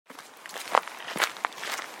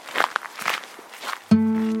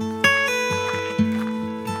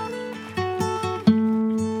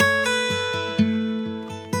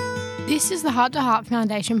This is the Heart to Heart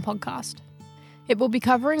Foundation podcast. It will be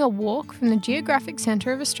covering a walk from the geographic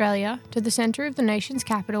centre of Australia to the centre of the nation's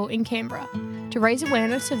capital in Canberra to raise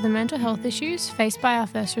awareness of the mental health issues faced by our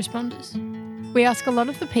first responders. We ask a lot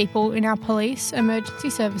of the people in our police,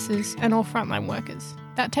 emergency services and all frontline workers.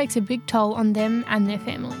 That takes a big toll on them and their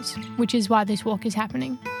families, which is why this walk is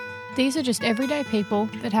happening. These are just everyday people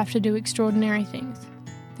that have to do extraordinary things.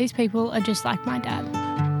 These people are just like my dad.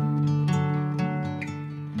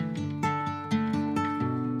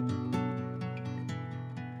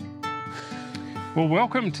 Well,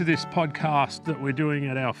 welcome to this podcast that we're doing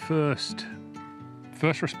at our first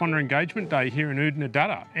responder engagement day here in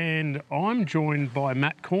Oodnadatta. And I'm joined by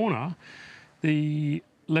Matt Corner, the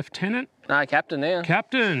Lieutenant? No, Captain now.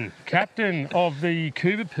 Captain of the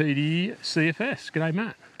Coober Pedy CFS. G'day,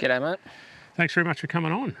 Matt. G'day, mate. Thanks very much for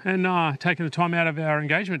coming on and taking the time out of our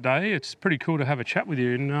engagement day. It's pretty cool to have a chat with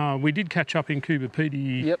you. And we did catch up in Coober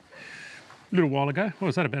Pedy a little while ago. What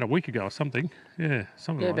was that, about a week ago or something? Yeah,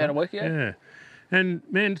 something like that. Yeah, about a week ago. Yeah. And,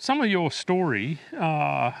 man, some of your story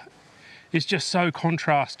is just so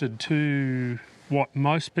contrasted to what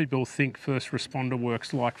most people think first responder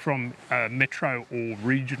work's like from a metro or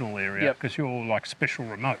regional area, because you're like special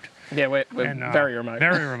remote. Yeah, we're very remote.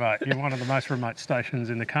 Very remote. You're one of the most remote stations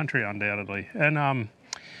in the country, undoubtedly. And,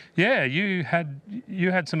 you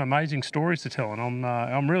had some amazing stories to tell, and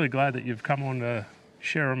I'm really glad that you've come on to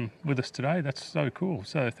share them with us today. That's so cool.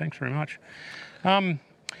 So thanks very much.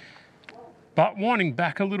 But winding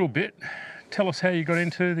back a little bit, tell us how you got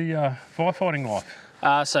into the firefighting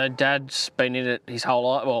life. So Dad's been in it his whole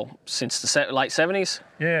life, well, since the late 70s.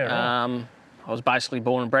 Yeah, right. I was basically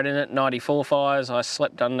born and bred in it. 94 fires. I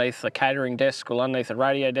slept underneath the catering desk or underneath the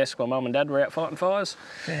radio desk while Mum and Dad were out fighting fires.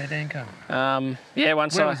 Fair dinkum. Where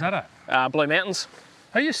was that at? Blue Mountains.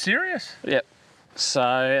 Are you serious? Yep. So,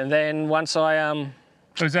 and then once I...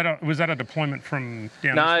 Was that a deployment from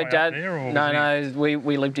down no, this way Dad, up there? Or no.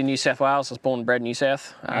 We lived in New South Wales. I was born and bred in New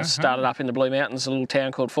South. Started up in the Blue Mountains, a little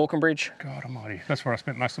town called Falconbridge. God almighty. That's where I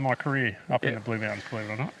spent most of my career, up in the Blue Mountains, believe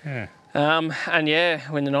it or not.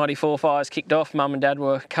 Yeah. When the 94 fires kicked off, Mum and Dad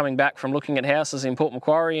were coming back from looking at houses in Port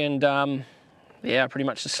Macquarie and, I pretty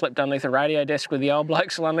much just slept underneath the radio desk with the old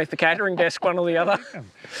blokes or underneath the catering desk, one or the other.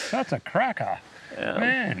 That's a cracker.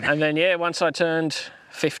 Man. And then, once I turned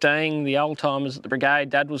 15, the old timers at the brigade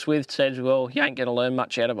Dad was with said, well, you ain't going to learn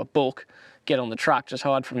much out of a book. Get on the truck, just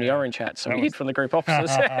hide from the orange hats. So we hid from the group officers.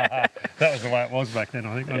 That was the way it was back then,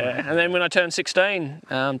 I think. And then when I turned 16,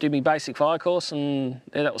 did my basic fire course, and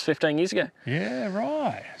that was 15 years ago. Yeah,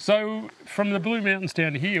 right. So from the Blue Mountains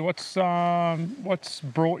down to here, what's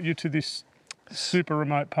brought you to this super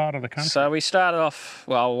remote part of the country? So we started off,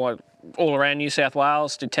 all around New South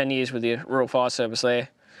Wales, did 10 years with the Rural Fire Service there.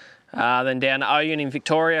 Then down to Oyun in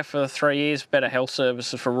Victoria for 3 years, better health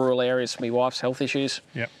services for rural areas for my wife's health issues.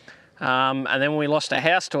 Yep. And then when we lost our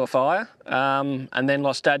house to a fire, and then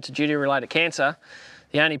lost Dad to duty-related cancer,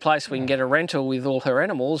 the only place we can get a rental with all her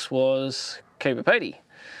animals was Coober Pedy.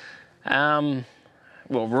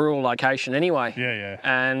 Rural location anyway. Yeah.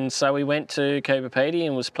 And so we went to Coober Pedy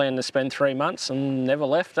and was planning to spend 3 months and never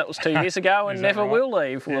left. That was 2 years ago and never will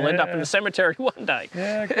leave. We'll end up in the cemetery one day.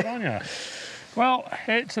 Yeah, good on you. Well,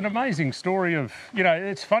 it's an amazing story of,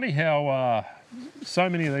 it's funny how so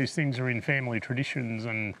many of these things are in family traditions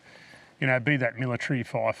and, be that military,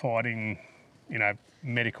 firefighting,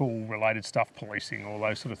 medical-related stuff, policing, all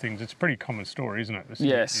those sort of things. It's a pretty common story, isn't it?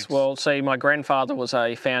 Yes. Well, see, my grandfather was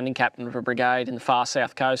a founding captain of a brigade in the far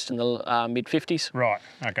south coast in the mid-50s. Right,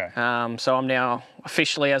 okay. So I'm now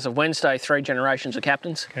officially, as of Wednesday, 3 generations of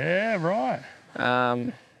captains. Yeah,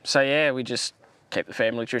 right. We just keep the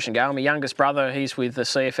family tradition going. My youngest brother, he's with the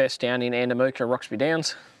CFS down in Andamooka, Roxby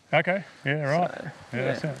Downs. Okay, yeah, right.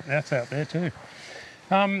 So, that's out there too.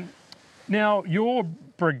 Now, your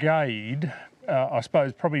brigade, I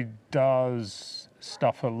suppose, probably does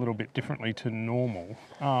stuff a little bit differently to normal.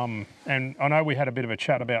 And I know we had a bit of a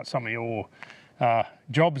chat about some of your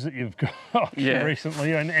jobs that you've got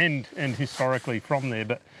recently and historically from there.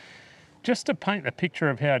 But just to paint the picture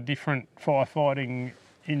of how different firefighting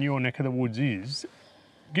in your neck of the woods is,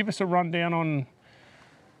 give us a rundown on,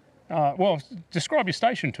 describe your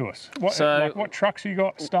station to us. What trucks you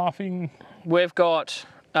got, staffing? We've got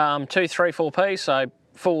 2 3-4P, so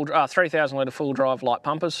full 3,000 litre full drive light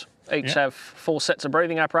pumpers. Each have 4 sets of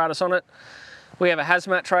breathing apparatus on it. We have a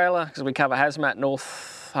hazmat trailer because we cover hazmat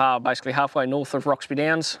north, basically halfway north of Roxby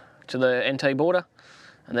Downs to the NT border,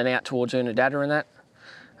 and then out towards Oodnadatta and that.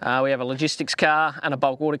 We have a logistics car and a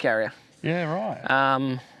bulk water carrier. Yeah,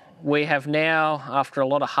 right. We have now, after a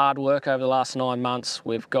lot of hard work over the last 9 months,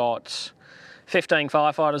 we've got 15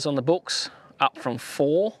 firefighters on the books, up from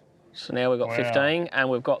 4 So now we've got 15, and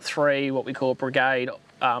we've got 3 what we call brigade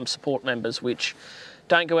support members, which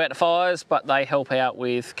don't go out to fires, but they help out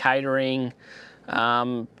with catering,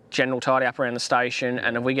 general tidy up around the station.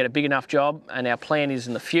 And if we get a big enough job, and our plan is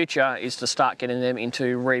in the future, is to start getting them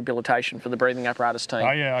into rehabilitation for the breathing apparatus team.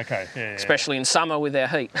 Oh, yeah, okay. Yeah, especially in summer with our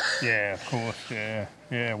heat. Yeah, of course, yeah.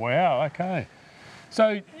 Yeah, wow, okay.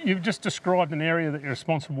 So you've just described an area that you're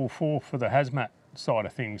responsible for the hazmat side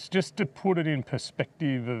of things. Just to put it in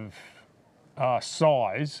perspective of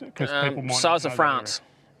size, because people might size of France,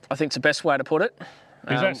 I think it's the best way to put it.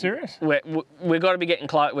 Is that serious? We've got to be getting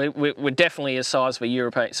close. We're definitely the size of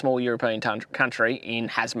a small European country in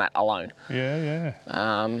hazmat alone. Yeah.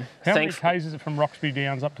 How many k's is it from Roxby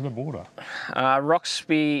Downs up to the border?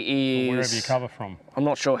 Roxby is... Or wherever you cover from. I'm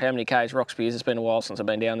not sure how many k's Roxby is. It's been a while since I've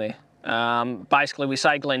been down there. Basically, we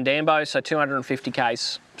say Glendambo, so 250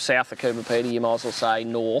 k's south of Coober, Pedy. You might as well say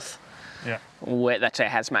north. Yeah. That's our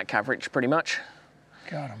hazmat coverage, pretty much.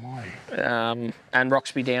 God almighty. And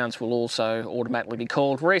Roxby Downs will also automatically be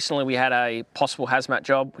called. Recently we had a possible hazmat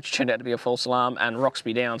job, which turned out to be a false alarm, and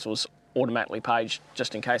Roxby Downs was automatically paged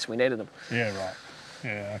just in case we needed them. Yeah, right.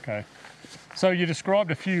 Yeah, okay. So you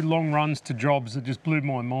described a few long runs to jobs that just blew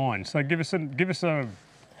my mind. So give us a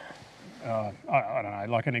I don't know,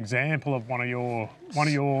 like an example of one of your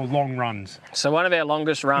long runs. So one of our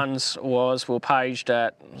longest runs was we were paged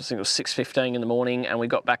at, I think it was 6:15 in the morning, and we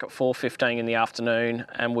got back at 4:15 in the afternoon,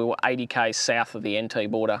 and we were 80 k's south of the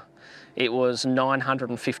NT border. It was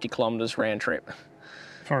 950 kilometres round trip.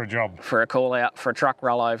 For a job? For a call out, for a truck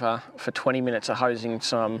rollover, for 20 minutes of hosing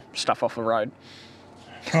some stuff off the road.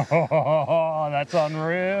 Oh, that's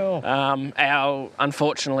unreal.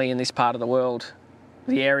 Unfortunately, in this part of the world,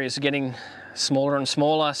 the areas are getting smaller and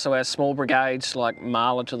smaller, so our small brigades like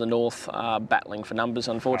Marla to the north are battling for numbers,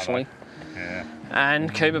 unfortunately. Yeah.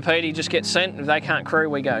 And Coober Pedy just gets sent. If they can't crew,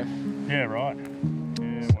 we go. Yeah, right.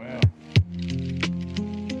 Yeah, wow.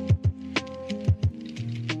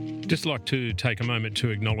 Just like to take a moment to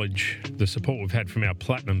acknowledge the support we've had from our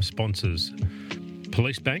platinum sponsors,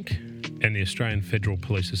 Police Bank and the Australian Federal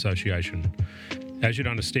Police Association. As you'd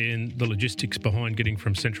understand, the logistics behind getting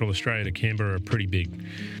from Central Australia to Canberra are pretty big.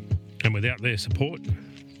 And without their support,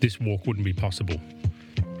 this walk wouldn't be possible.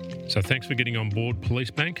 So thanks for getting on board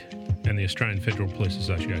Police Bank and the Australian Federal Police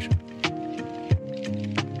Association.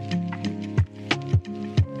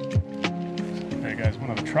 There goes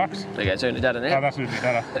one of the trucks. There goes Unidata now. Oh, that's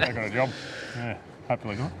Unidata. They got a job. Yeah,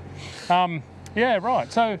 hopefully not. Yeah,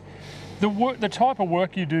 right. So the type of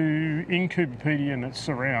work you do in Coober Pedy and its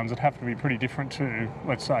surrounds would have to be pretty different to,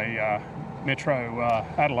 let's say, Metro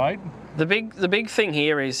Adelaide. The big thing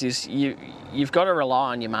here is you've got to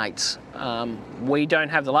rely on your mates. We don't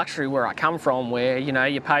have the luxury where I come from, where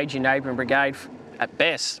you page your neighbouring brigade. At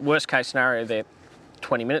best, worst case scenario, they're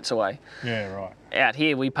 20 minutes away. Yeah, right. Out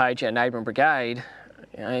here, we page our neighbouring brigade.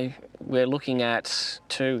 We're looking at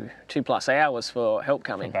two plus hours for help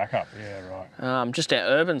coming. For backup, yeah, right. Just our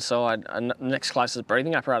urban side, the next closest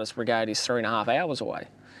breathing apparatus brigade is 3.5 hours away.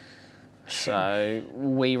 So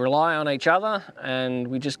we rely on each other and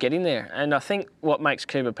we just get in there. And I think what makes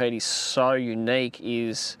Coober Pedy so unique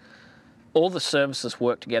is all the services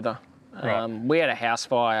work together. Right. We had a house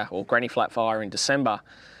fire or granny flat fire in December,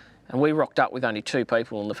 and we rocked up with only 2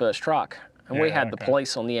 people in the first truck. And we had the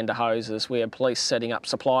police on the end of hoses. We had police setting up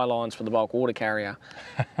supply lines for the bulk water carrier.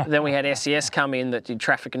 Then we had SES come in that did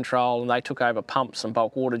traffic control, and they took over pumps and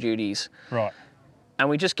bulk water duties. Right. And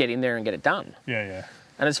we just get in there and get it done. Yeah.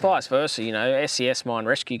 And it's vice versa, SES Mine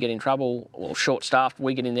Rescue get in trouble, or short-staffed,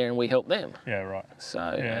 we get in there and we help them. Yeah, right. So,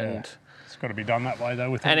 yeah, and it's got to be done that way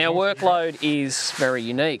though. And our workload is very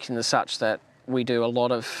unique in the such that we do a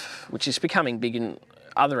lot of, which is becoming big in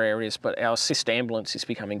other areas, but our assist ambulance is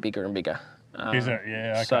becoming bigger and bigger. Is it?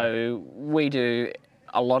 Yeah, okay. So we do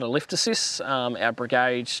a lot of lift assists. Our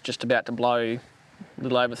brigade's just about to blow a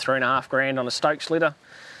little over $3,500 on a Stokes litter.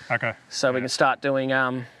 Okay. So we can start doing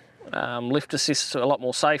lift assists a lot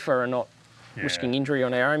more safer and not risking injury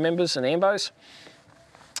on our own members and ambos.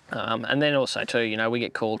 And then also too, we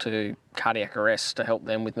get called to cardiac arrest to help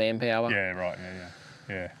them with manpower. Yeah, right.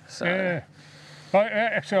 Yeah. So, yeah. Well,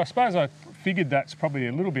 actually, I suppose I figured that's probably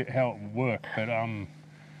a little bit how it would work, but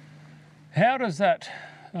how does that?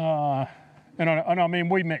 And I mean,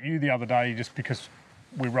 we met you the other day just because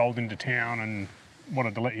we rolled into town and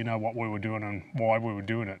wanted to let you know what we were doing and why we were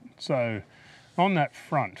doing it. So, on that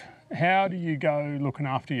front, how do you go looking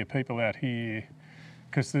after your people out here?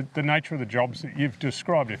 Because the nature of the jobs that you've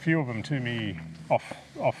described, a few of them to me off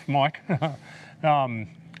mic, and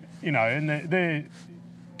they're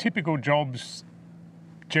typical jobs,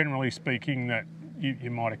 generally speaking, that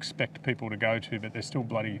you might expect people to go to, but they're still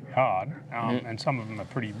bloody hard, and some of them are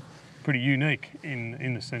pretty unique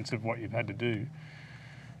in the sense of what you've had to do.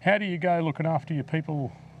 How do you go looking after your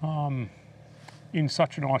people in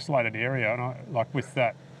such an isolated area, and like with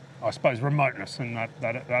that, I suppose, remoteness and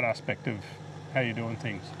that aspect of how you're doing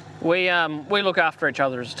things? We look after each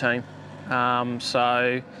other as a team.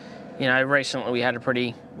 So, recently we had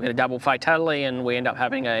a double fatality, and we end up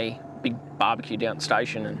having a big barbecue down at the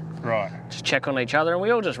station and just check on each other, and we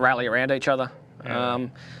all just rally around each other. Yeah.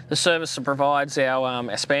 The service provides our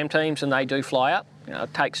spam teams, and they do fly out.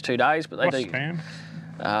 It takes 2 days, but they What's do. Spam?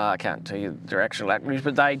 I can't tell you their actual acronyms,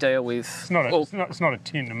 but they deal with. It's not a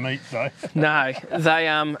tin of meat though. No,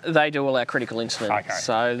 they do all our critical incidents. Okay.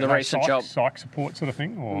 So the recent job. Psych support sort of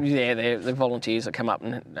thing, or yeah, they're volunteers that come up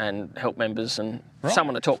and help members and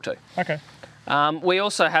someone to talk to. Okay. We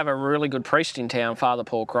also have a really good priest in town, Father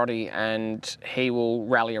Paul Crotty, and he will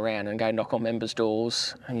rally around and go knock on members'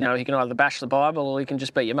 doors. And, he can either bash the Bible or he can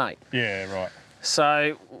just be your mate. Yeah, right.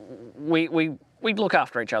 So we look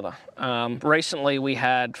after each other. Recently we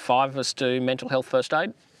had 5 of us do mental health first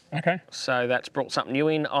aid. Okay. So that's brought something new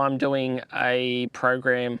in. I'm doing a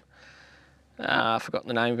program, I've forgotten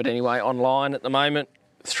the name of it anyway, online at the moment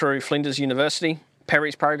through Flinders University,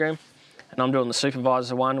 Perry's program. And I'm doing the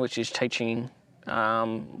supervisor one, which is teaching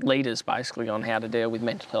leaders basically on how to deal with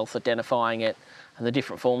mental health, identifying it, and the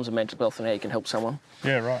different forms of mental health and how you can help someone.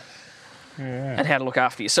 Yeah, right. Yeah. And how to look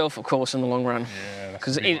after yourself, of course, in the long run. Yeah,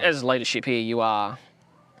 because as leadership here, you are,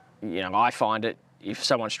 I find it, if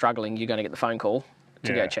someone's struggling, you're going to get the phone call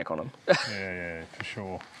to go check on them. yeah, for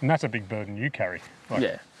sure. And that's a big burden you carry.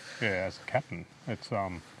 Yeah, as a captain, it's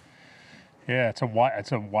it's a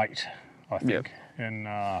weight, I think. Yep. And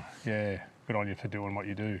good on you for doing what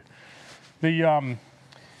you do.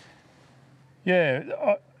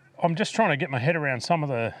 I'm just trying to get my head around some of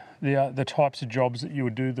the types of jobs that you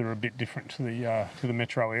would do that are a bit different to the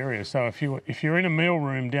metro area. So if you're in a meal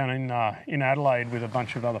room down in Adelaide with a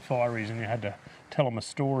bunch of other fireys and you had to tell them a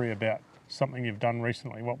story about something you've done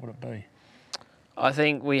recently, what would it be? I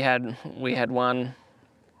think we had one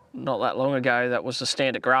not that long ago that was a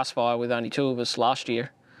standard grass fire with only 2 of us last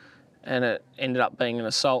year. And it ended up being an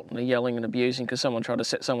assault and a yelling and abusing because someone tried to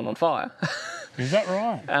set someone on fire. Is that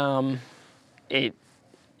right?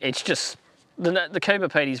 It's just the Coober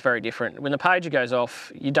Pedy is very different. When the pager goes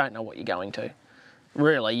off, you don't know what you're going to.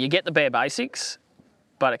 Really, you get the bare basics,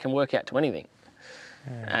 but it can work out to anything.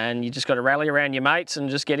 Yeah. And you just got to rally around your mates and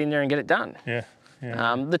just get in there and get it done. Yeah.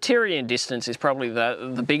 The Tyrian distance is probably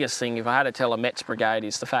the biggest thing. If I had to tell a Mets brigade,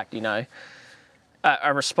 is the fact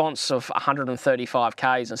a response of 135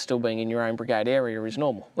 k's and still being in your own brigade area is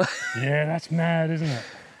normal. Yeah, that's mad, isn't it?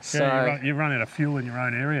 So, you run out of fuel in your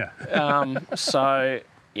own area.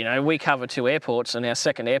 We cover 2 airports, and our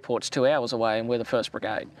second airport's 2 hours away, and we're the 1st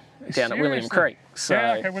brigade down at William Creek.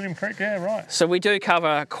 So, William Creek, right. So we do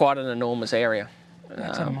cover quite an enormous area.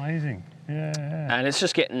 That's amazing. Yeah. And it's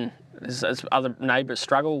just getting, as other neighbours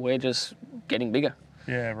struggle, we're just getting bigger.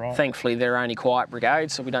 Yeah, right. Thankfully, they're only quiet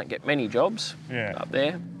brigades, so we don't get many jobs up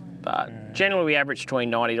there. But generally, we average between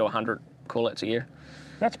 90 to 100 call-outs a year.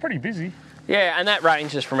 That's pretty busy. Yeah, and that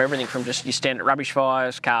ranges from everything from just your standard rubbish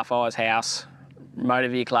fires, car fires, house, motor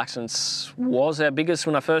vehicle accidents was our biggest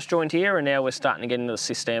when I first joined here, and now we're starting to get into the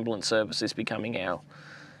assist ambulance services becoming our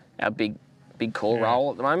big core role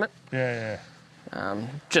at the moment. Yeah.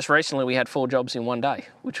 Just recently, we had 4 jobs in one day,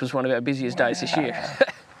 which was one of our busiest days this year.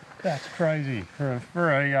 That's crazy for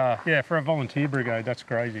a volunteer brigade. That's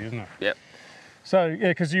crazy, isn't it? Yep. So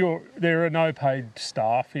because there are no paid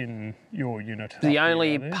staff in your unit. The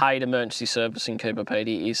only paid emergency service in Coober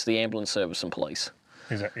Pedy is the ambulance service and police.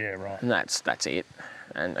 Is it? Yeah, right. And that's it.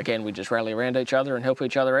 And again, we just rally around each other and help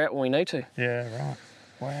each other out when we need to. Yeah, right.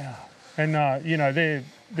 Wow. And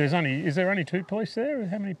is there only 2 police there?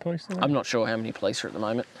 How many police are there? I'm not sure how many police are at the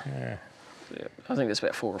moment. Yeah. I think there's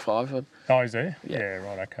about 4 or 5 of them. Oh, is there? Yeah,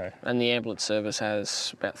 right, okay. And the ambulance service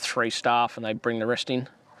has about 3 staff, and they bring the rest in.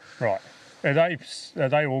 Right. Are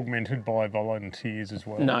they augmented by volunteers as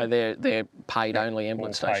well? No, they're paid only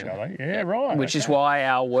ambulance station. Paid, are they? Yeah, right. Which is why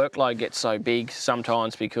our workload gets so big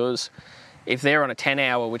sometimes, because if they're on a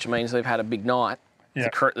 10-hour, which means they've had a big night, the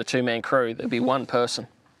 2-man crew, there'll be 1 person.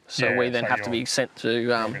 So we then have to be sent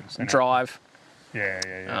to drive.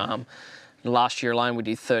 Yeah. Last year alone, we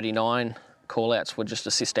did 39 call-outs for just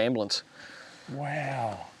assist ambulance.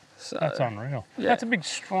 Wow. So, that's unreal. Yeah. That's a big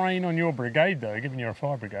strain on your brigade, though, given you're a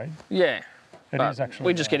fire brigade. Yeah. It is actually.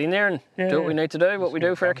 We just get in there and do what we need to do, what we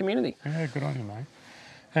do for our community. Yeah, good on you, mate.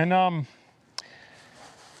 And,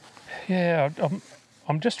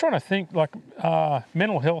 I'm just trying to think,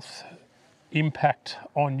 mental health impact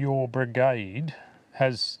on your brigade.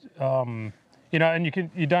 has, and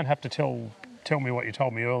you don't have to tell me what you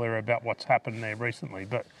told me earlier about what's happened there recently,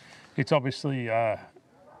 but it's obviously a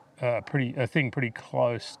thing pretty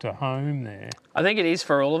close to home there. I think it is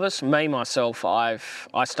for all of us. Me, myself, I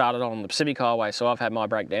started on the Pacific Highway, so I've had my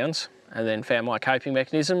breakdowns and then found my coping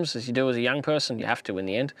mechanisms, as you do as a young person. You have to in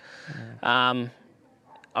the end.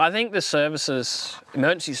 I think the services,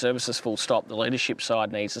 emergency services full stop, the leadership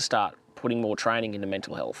side needs to start putting more training into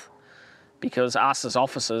mental health, because us as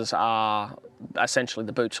officers are essentially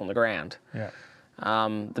the boots on the ground. Yeah.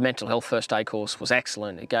 The mental health first aid course was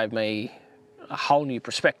excellent. It gave me a whole new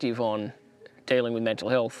perspective on dealing with mental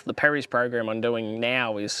health. The Perry's program I'm doing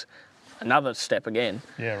now is another step again.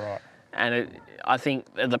 Yeah, right. And I think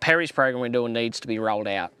the Perry's program we're doing needs to be rolled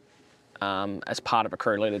out as part of a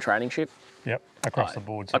crew leader trainingship. Yep, across the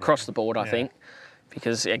board. Across the board, I think.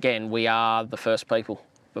 Because, again, we are the first people.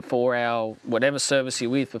 Before our, whatever service you're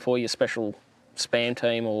with, before your special spam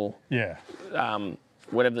team or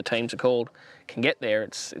whatever the teams are called, can get there,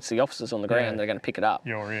 it's the officers on the ground that are going to pick it up.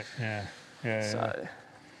 You're it, yeah. So,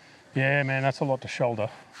 man, that's a lot to shoulder.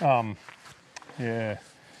 And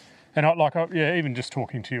even just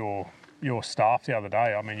talking to your staff the other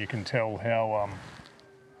day, I mean, you can tell how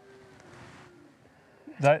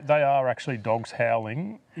they are actually dogs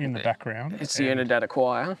howling in the background. It's the Unidata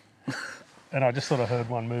choir. And I just sort of heard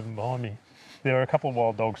one moving behind me. There were a couple of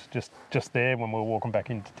wild dogs just there when we were walking back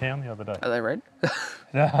into town the other day. Are they red?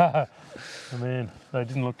 No, man, they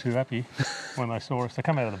didn't look too happy when they saw us. They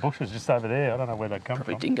come out of the bushes just over there. I don't know where they'd come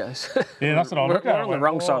Probably from. dingoes. Yeah, that's what I looked at. We're on the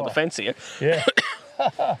wrong side of the fence here. Yeah.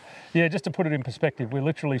 Yeah, just to put it in perspective, we're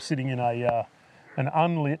literally sitting in an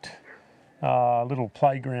unlit little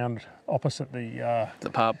playground opposite the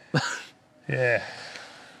pub. Yeah.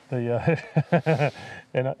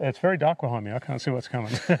 And it's very dark behind me. I can't see what's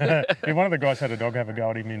coming. One of the guys had a dog have a go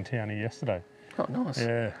at him in town here yesterday. Oh, nice.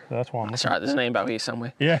 Yeah, that's why I'm That's looking. right, there's an ambo here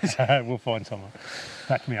somewhere. Yeah, so we'll find someone.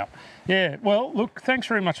 Back me up. Yeah, well, look, thanks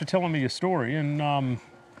very much for telling me your story. And,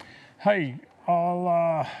 hey,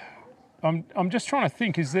 I'm just trying to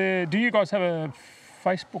think, do you guys have a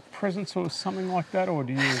Facebook presence or something like that, or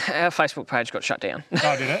do you? Our Facebook page got shut down.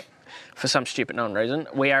 Oh, did it? For some stupid known reason.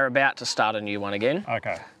 We are about to start a new one again.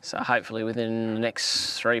 Okay. So hopefully within the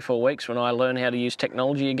next 3-4 weeks, when I learn how to use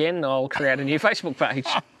technology again, I'll create a new Facebook page.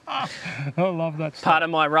 I love that stuff. Part of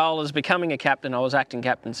my role as becoming a captain, I was acting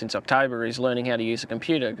captain since October, is learning how to use a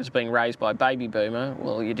computer, because being raised by a baby boomer,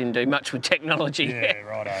 well, you didn't do much with technology. Yeah,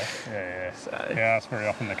 righto. Yeah. So, yeah, that's very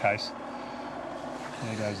often the case.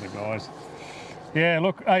 There goes the guys. Yeah,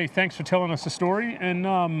 look, hey, thanks for telling us the story. And,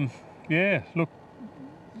 look,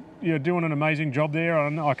 you're doing an amazing job there.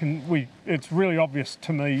 And it's really obvious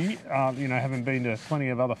to me, having been to plenty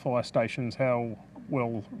of other fire stations, how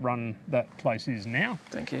well run that place is now.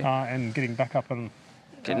 Thank you. And getting back up and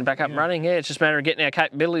running, yeah. It's just a matter of getting our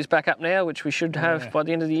capabilities back up now, which we should have by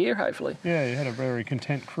the end of the year, hopefully. Yeah, you had a very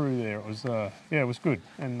content crew there. It was, it was good.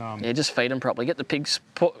 And just feed them properly. Get the pigs.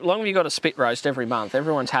 Long as you got a spit roast every month,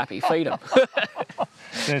 everyone's happy. Feed them.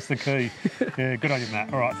 That's the key. Yeah, good on you,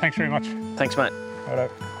 Matt. All right, thanks very much. Thanks, mate.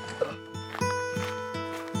 Righto.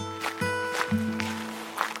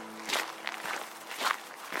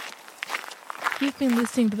 You've been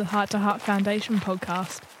listening to the Heart to Heart Foundation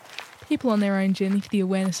podcast. People on their own journey for the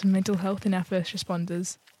awareness of mental health in our first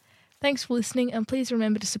responders. Thanks for listening, and please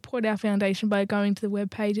remember to support our foundation by going to the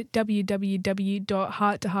webpage at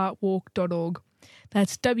www.hearttoheartwalk.org.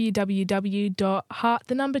 That's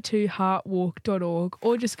www.heartwalk.org,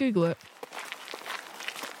 or just Google it.